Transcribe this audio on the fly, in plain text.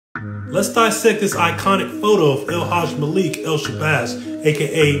Let's dissect this iconic photo of Hajj Malik El Shabazz,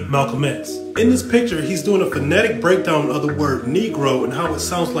 aka Malcolm X. In this picture, he's doing a phonetic breakdown of the word Negro and how it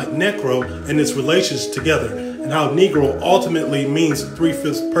sounds like necro and its relations together, and how Negro ultimately means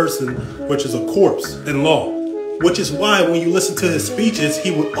 3/5 person, which is a corpse in law. Which is why when you listen to his speeches,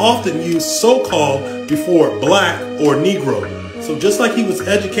 he would often use so-called before black or Negro. So just like he was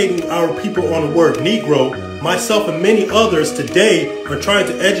educating our people on the word Negro, myself and many others today are trying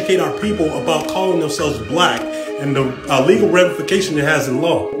to educate our people about calling themselves black and the legal ramification it has in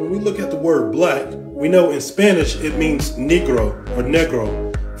law. When we look at the word black, we know in Spanish it means Negro or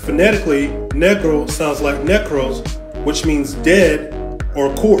Negro. Phonetically, Negro sounds like necros, which means dead or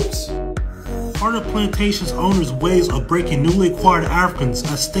corpse. Part of plantations owners' ways of breaking newly acquired Africans,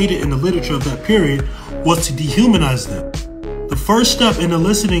 as stated in the literature of that period, was to dehumanize them. The first step in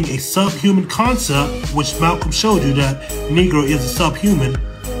eliciting a subhuman concept, which Malcolm showed you that Negro is a subhuman,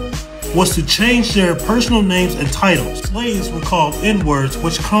 was to change their personal names and titles. Slaves were called N-words,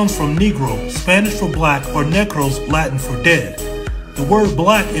 which comes from Negro, Spanish for black, or necros, Latin for dead. The word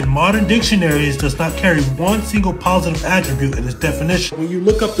black in modern dictionaries does not carry one single positive attribute in its definition. When you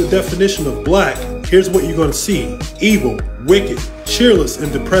look up the definition of black, here's what you're going to see. Evil, wicked, cheerless,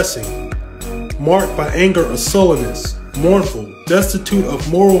 and depressing. Marked by anger or sullenness. Mournful, destitute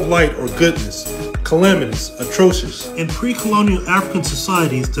of moral light or goodness, calamitous, atrocious. In pre-colonial African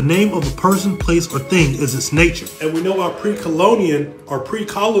societies, the name of a person, place, or thing is its nature. And we know our pre-colonial or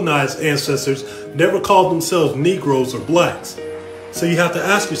pre-colonized ancestors never called themselves Negroes or blacks. So you have to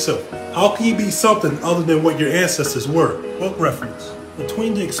ask yourself, how can you be something other than what your ancestors were? Book reference.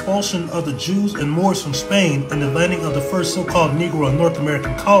 Between the expulsion of the Jews and Moors from Spain and the landing of the first so-called Negro in North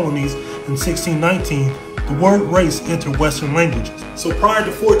American colonies in 1619, the word race entered Western languages. So prior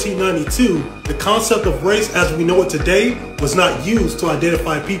to 1492, the concept of race as we know it today was not used to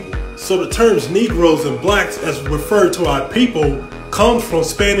identify people. So the terms Negroes and blacks as referred to our people come from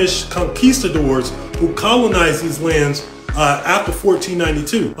Spanish conquistadors who colonized these lands after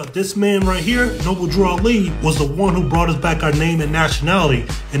 1492. But this man right here, Noble Drew Ali, was the one who brought us back our name and nationality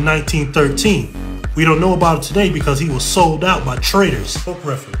in 1913. We don't know about it today because he was sold out by traders. Book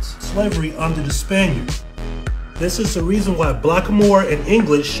reference. Slavery under the Spaniards. This is the reason why Blackamoor in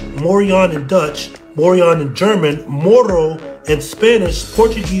English, Morion in Dutch, Morion in German, Moro in Spanish,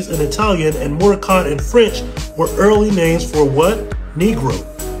 Portuguese and Italian, and Morican in French were early names for what? Negro.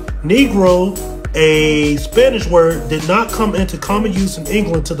 Negro, a Spanish word, did not come into common use in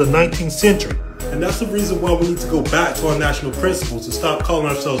England until the 19th century. And that's the reason why we need to go back to our national principles and stop calling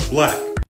ourselves black.